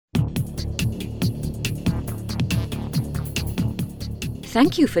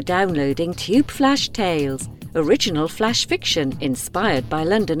Thank you for downloading Tube Flash Tales, original flash fiction inspired by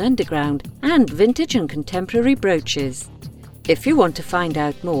London Underground and vintage and contemporary brooches. If you want to find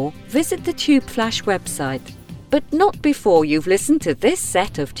out more, visit the Tube Flash website, but not before you've listened to this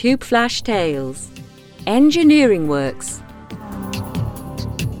set of Tube Flash Tales. Engineering Works.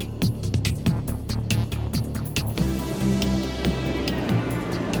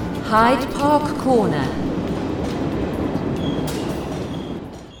 Hyde Park Corner.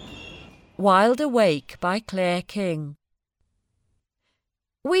 Wild Awake by Claire King.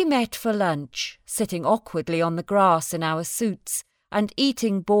 We met for lunch, sitting awkwardly on the grass in our suits and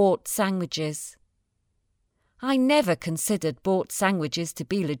eating bought sandwiches. I never considered bought sandwiches to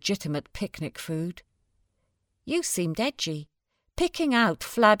be legitimate picnic food. You seemed edgy, picking out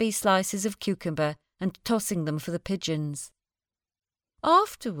flabby slices of cucumber and tossing them for the pigeons.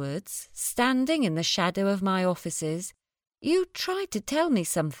 Afterwards, standing in the shadow of my offices, you tried to tell me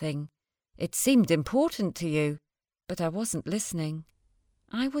something. It seemed important to you, but I wasn't listening.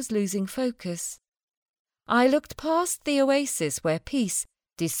 I was losing focus. I looked past the oasis where peace,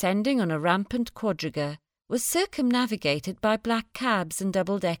 descending on a rampant quadriga, was circumnavigated by black cabs and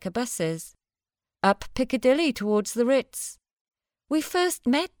double-decker buses. Up Piccadilly towards the Ritz. We first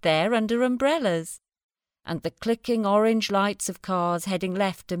met there under umbrellas. And the clicking orange lights of cars heading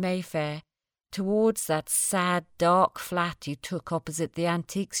left to Mayfair, towards that sad, dark flat you took opposite the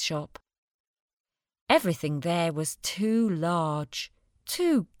antiques shop. Everything there was too large,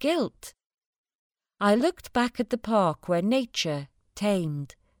 too gilt. I looked back at the park where nature,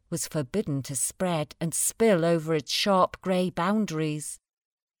 tamed, was forbidden to spread and spill over its sharp grey boundaries.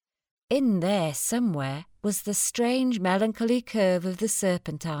 In there somewhere was the strange melancholy curve of the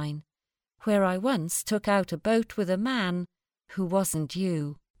Serpentine, where I once took out a boat with a man who wasn't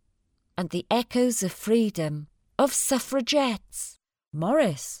you, and the echoes of freedom, of suffragettes,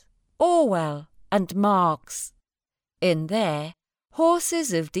 Morris, Orwell, and Marx. In there,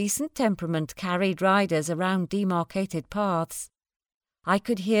 horses of decent temperament carried riders around demarcated paths. I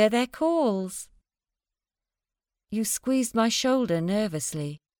could hear their calls. You squeezed my shoulder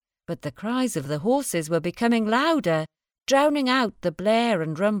nervously, but the cries of the horses were becoming louder, drowning out the blare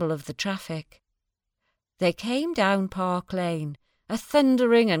and rumble of the traffic. They came down Park Lane, a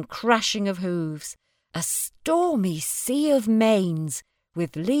thundering and crashing of hooves, a stormy sea of manes,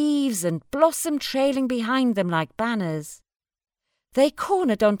 with leaves and blossom trailing behind them like banners. They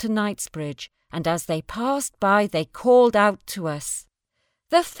cornered onto Knightsbridge, and as they passed by they called out to us,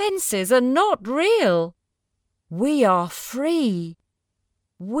 "The fences are not real! We are free!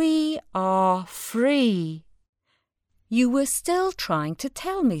 We are free!" You were still trying to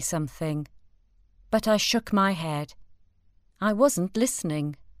tell me something, but I shook my head. I wasn't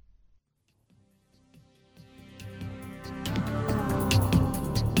listening.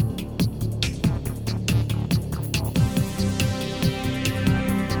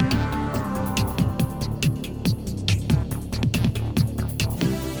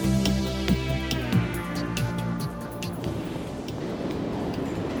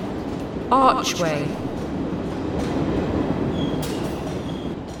 Archway.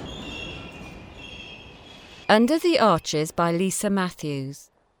 Under the Arches by Lisa Matthews.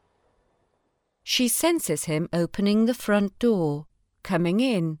 She senses him opening the front door, coming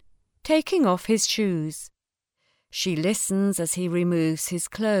in, taking off his shoes. She listens as he removes his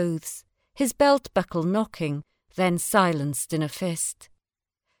clothes, his belt buckle knocking, then silenced in a fist.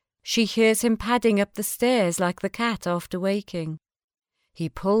 She hears him padding up the stairs like the cat after waking. He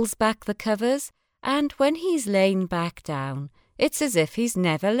pulls back the covers, and when he's lain back down, it's as if he's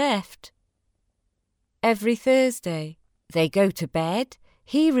never left. Every Thursday, they go to bed,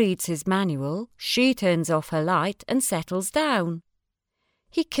 he reads his manual, she turns off her light and settles down.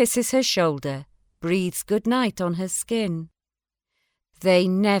 He kisses her shoulder, breathes good night on her skin. They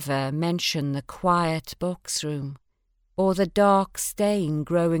never mention the quiet box room, or the dark stain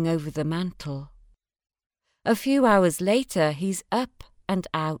growing over the mantel. A few hours later, he's up and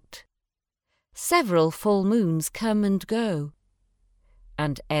out. Several full moons come and go.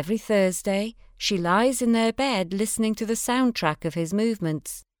 And every Thursday, she lies in their bed listening to the soundtrack of his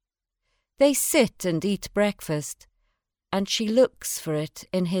movements. They sit and eat breakfast, and she looks for it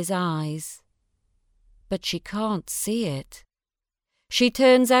in his eyes. But she can't see it. She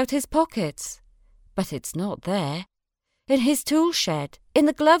turns out his pockets, but it's not there. In his tool shed, in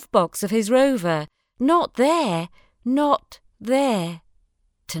the glove box of his Rover, not there, not there.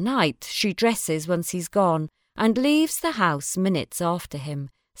 Tonight she dresses once he's gone and leaves the house minutes after him,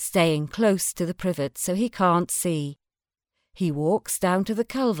 staying close to the privet so he can't see. He walks down to the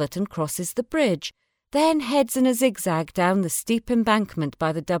culvert and crosses the bridge, then heads in a zigzag down the steep embankment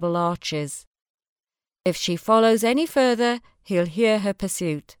by the double arches. If she follows any further, he'll hear her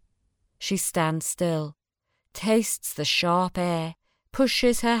pursuit. She stands still, tastes the sharp air,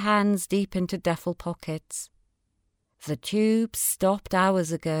 pushes her hands deep into duffel pockets. The tube stopped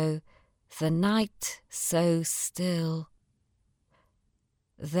hours ago, the night so still.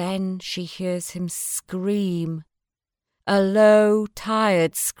 Then she hears him scream, a low,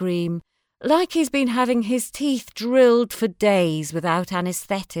 tired scream, like he's been having his teeth drilled for days without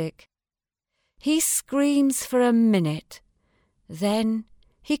anaesthetic. He screams for a minute, then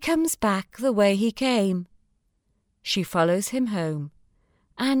he comes back the way he came. She follows him home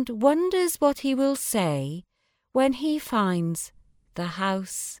and wonders what he will say when he finds the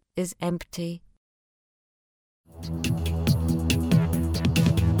house is empty.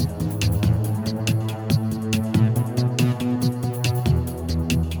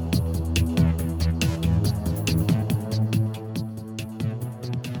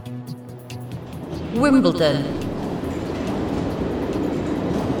 Wimbledon.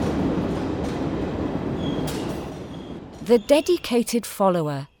 The Dedicated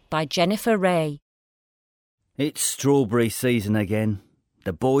Follower by Jennifer Ray. It's strawberry season again.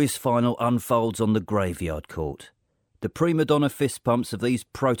 The boys' final unfolds on the graveyard court. The prima donna fist pumps of these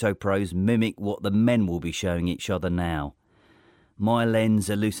proto-pros mimic what the men will be showing each other now. My lens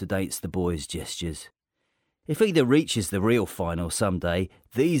elucidates the boys' gestures. If either reaches the real final someday,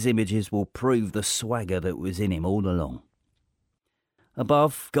 these images will prove the swagger that was in him all along.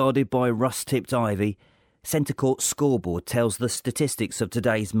 Above, guarded by rust-tipped ivy, centre court scoreboard tells the statistics of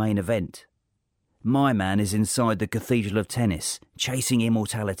today's main event. My man is inside the Cathedral of Tennis, chasing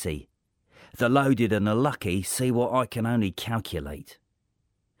immortality. The loaded and the lucky see what I can only calculate.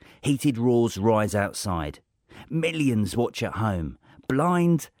 Heated roars rise outside. Millions watch at home.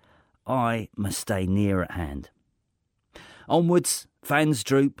 Blind, I must stay near at hand. Onwards, fans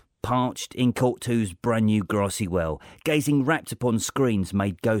droop, parched in Court 2's brand new grassy well, gazing rapt upon screens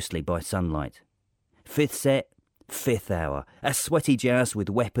made ghostly by sunlight. Fifth set, fifth hour, a sweaty joust with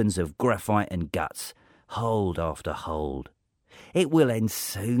weapons of graphite and guts, hold after hold. It will end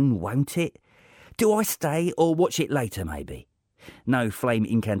soon, won't it? Do I stay or watch it later, maybe? No flame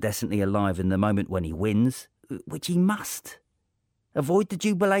incandescently alive in the moment when he wins, which he must. Avoid the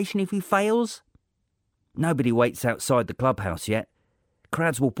jubilation if he fails? Nobody waits outside the clubhouse yet.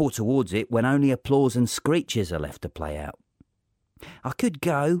 Crowds will pour towards it when only applause and screeches are left to play out. I could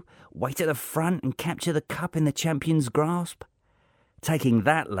go, wait at the front and capture the cup in the champion's grasp. Taking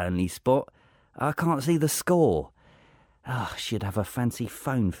that lonely spot, I can't see the score. I should have a fancy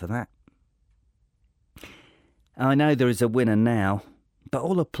phone for that. I know there is a winner now, but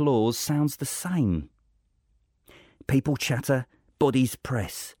all applause sounds the same. People chatter, bodies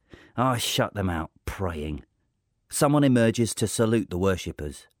press. I shut them out, praying. Someone emerges to salute the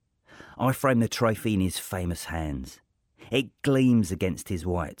worshippers. I frame the trophy in his famous hands. It gleams against his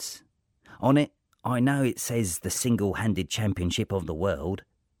whites. On it, I know it says the single-handed championship of the world.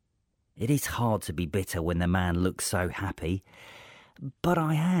 It is hard to be bitter when the man looks so happy, but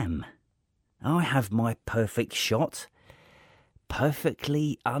I am. I have my perfect shot,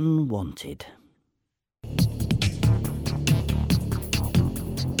 perfectly unwanted.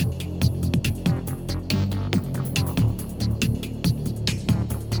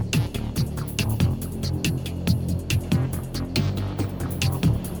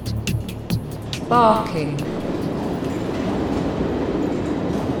 Barking.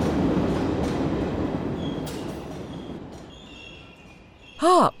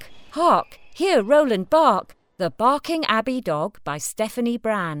 Hark! Hark! Hear Roland bark! The Barking Abbey Dog by Stephanie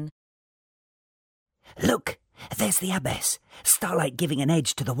Brann. Look, there's the abbess, starlight giving an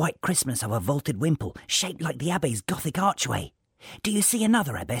edge to the white Christmas of a vaulted wimple shaped like the abbey's Gothic archway. Do you see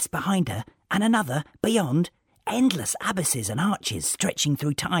another abbess behind her, and another beyond? Endless abbesses and arches stretching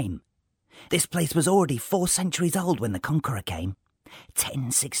through time. This place was already 4 centuries old when the Conqueror came.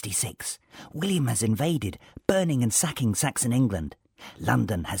 1066. William has invaded, burning and sacking Saxon England.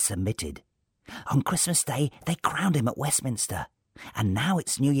 London has submitted. On Christmas Day, they crowned him at Westminster. And now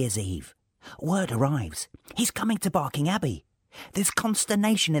it's New Year's Eve. Word arrives. He's coming to Barking Abbey. There's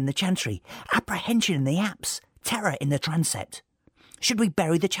consternation in the chantry, apprehension in the apse, terror in the transept. Should we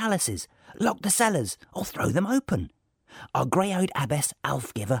bury the chalices, lock the cellars, or throw them open? Our grey-eyed abbess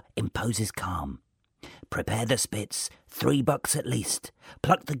Alfgiver imposes calm. Prepare the spits, $3 at least.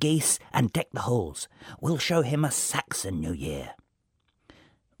 Pluck the geese and deck the halls. We'll show him a Saxon New Year.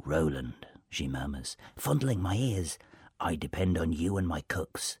 Roland, she murmurs, fondling my ears. I depend on you and my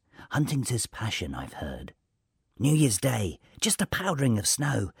cooks. Hunting's his passion, I've heard. New Year's Day, just a powdering of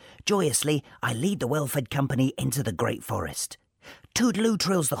snow. Joyously, I lead the well-fed company into the great forest. Toodaloo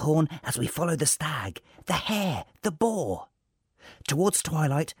trills the horn as we follow the stag, the hare, the boar. Towards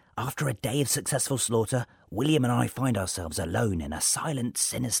twilight, after a day of successful slaughter, William and I find ourselves alone in a silent,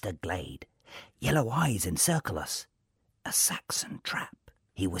 sinister glade. Yellow eyes encircle us. "A Saxon trap,"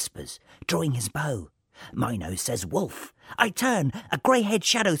 he whispers, drawing his bow. My nose says wolf. I turn, a grey-haired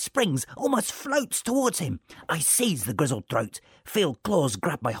shadow springs, almost floats towards him. I seize the grizzled throat, feel claws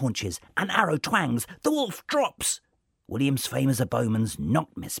grab my haunches, an arrow twangs, the wolf drops. William's fame as a bowman's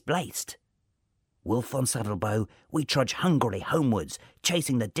not misplaced. Wolf on saddlebow, we trudge hungrily homewards,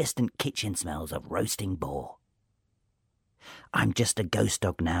 chasing the distant kitchen smells of roasting boar. I'm just a ghost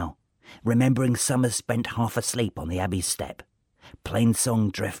dog now, remembering summers spent half asleep on the Abbey's step, plain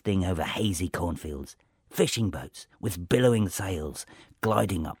song drifting over hazy cornfields, fishing boats with billowing sails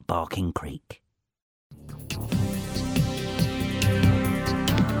gliding up Barking Creek.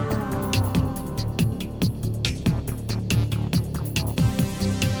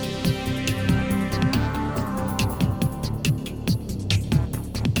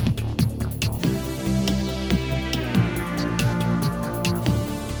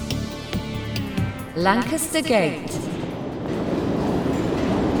 Lancaster Gate.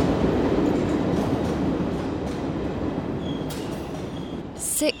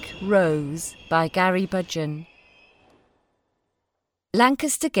 Sick Rose by Gary Budgeon.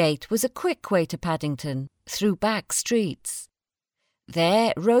 Lancaster Gate was a quick way to Paddington, through back streets.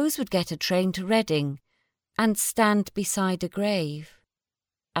 There Rose would get a train to Reading and stand beside a grave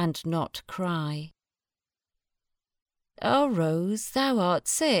and not cry. "Oh, Rose, thou art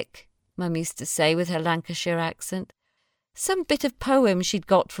sick," Mum used to say with her Lancashire accent. Some bit of poem she'd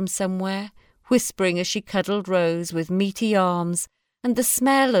got from somewhere, whispering as she cuddled Rose with meaty arms and the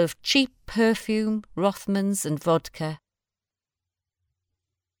smell of cheap perfume, Rothmans and vodka.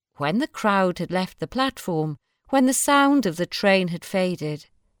 When the crowd had left the platform, when the sound of the train had faded,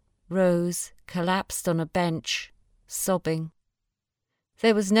 Rose collapsed on a bench, sobbing.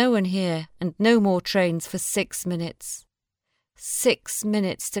 There was no one here and no more trains for 6 minutes. 6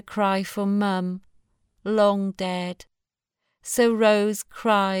 minutes to cry for Mum, long dead. So Rose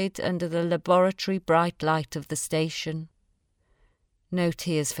cried under the laboratory bright light of the station. No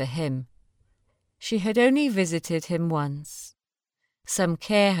tears for him. She had only visited him once. Some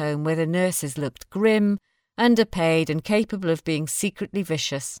care home where the nurses looked grim, underpaid and capable of being secretly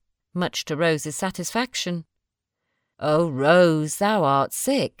vicious, much to Rose's satisfaction. "Oh, Rose, thou art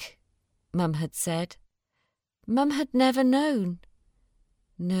sick," Mum had said. Mum had never known.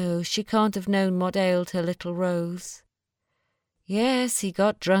 No, she can't have known what ailed her little Rose. Yes, he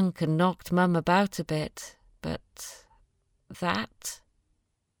got drunk and knocked Mum about a bit, but that?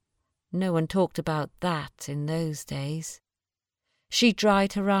 No one talked about that in those days. She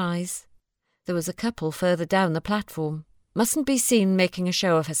dried her eyes. There was a couple further down the platform. Mustn't be seen making a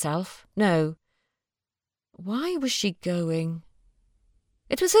show of herself. No. Why was she going?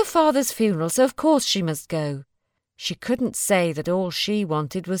 It was her father's funeral, so of course she must go. She couldn't say that all she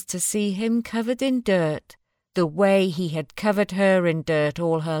wanted was to see him covered in dirt, the way he had covered her in dirt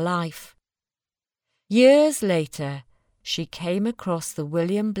all her life. Years later, she came across the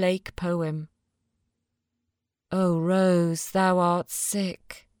William Blake poem. "Oh, Rose, thou art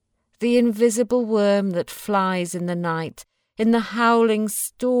sick, the invisible worm that flies in the night, in the howling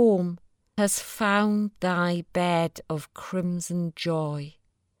storm, has found thy bed of crimson joy,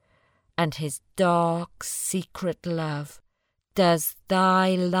 and his dark, secret love does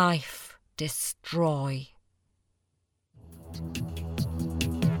thy life destroy."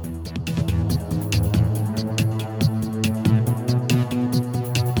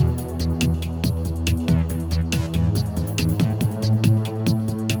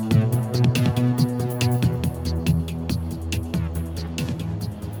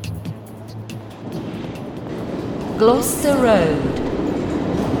 Gloucester Road.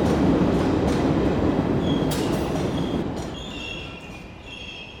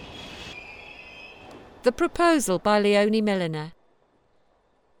 The Proposal by Leonie Milliner.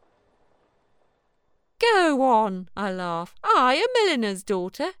 "Go on," I laugh. "I, a milliner's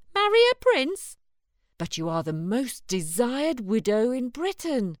daughter, marry a prince?" "But you are the most desired widow in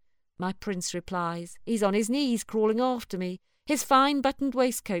Britain," my prince replies. He's on his knees crawling after me. His fine buttoned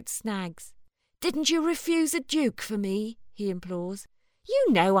waistcoat snags. "Didn't you refuse a duke for me?" he implores.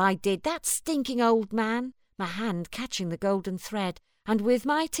 "You know I did, that stinking old man," my hand catching the golden thread, and with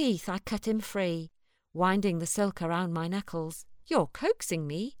my teeth I cut him free, winding the silk around my knuckles. "You're coaxing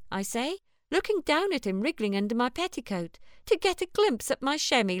me," I say, looking down at him wriggling under my petticoat, to get a glimpse at my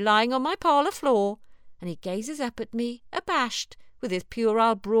shemmy lying on my parlour floor. and he gazes up at me, abashed, with his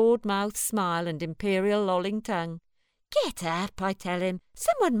puerile broad-mouthed smile and imperial lolling tongue. "Get up," I tell him.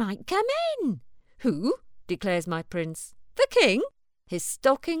 "Someone might come in." "Who?" declares my prince. "The king?" His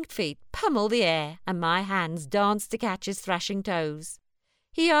stockinged feet pummel the air, and my hands dance to catch his thrashing toes.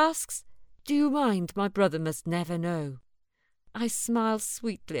 He asks, "Do you mind? My brother must never know." I smile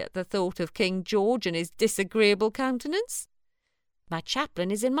sweetly at the thought of King George and his disagreeable countenance. "My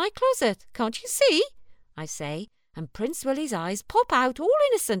chaplain is in my closet, can't you see?" I say, and Prince Willie's eyes pop out all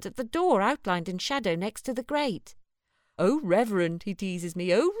innocent at the door outlined in shadow next to the grate. "Oh, Reverend," he teases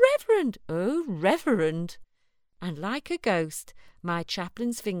me, "oh, Reverend, oh, Reverend." And like a ghost, my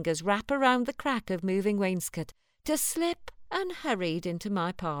chaplain's fingers wrap around the crack of moving wainscot to slip unhurried into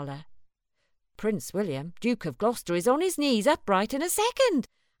my parlour. Prince William, Duke of Gloucester, is on his knees upright in a second,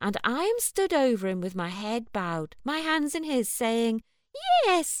 and I am stood over him with my head bowed, my hands in his, saying,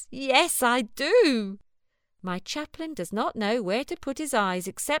 "Yes, yes, I do." My chaplain does not know where to put his eyes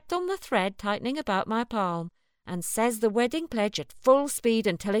except on the thread tightening about my palm, and says the wedding pledge at full speed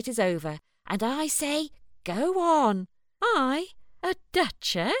until it is over, and I say, "Go on." I, a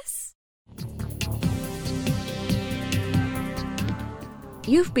duchess?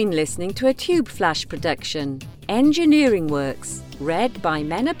 You've been listening to a Tube Flash production, Engineering Works, read by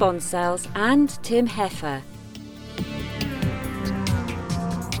Mena Boncells and Tim Heffer.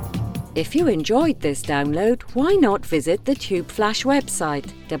 If you enjoyed this download, why not visit the Tube Flash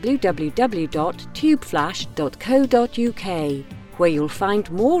website, www.tubeflash.co.uk, where you'll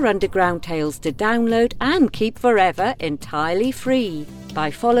find more underground tales to download and keep forever entirely free by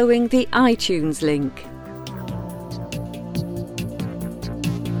following the iTunes link.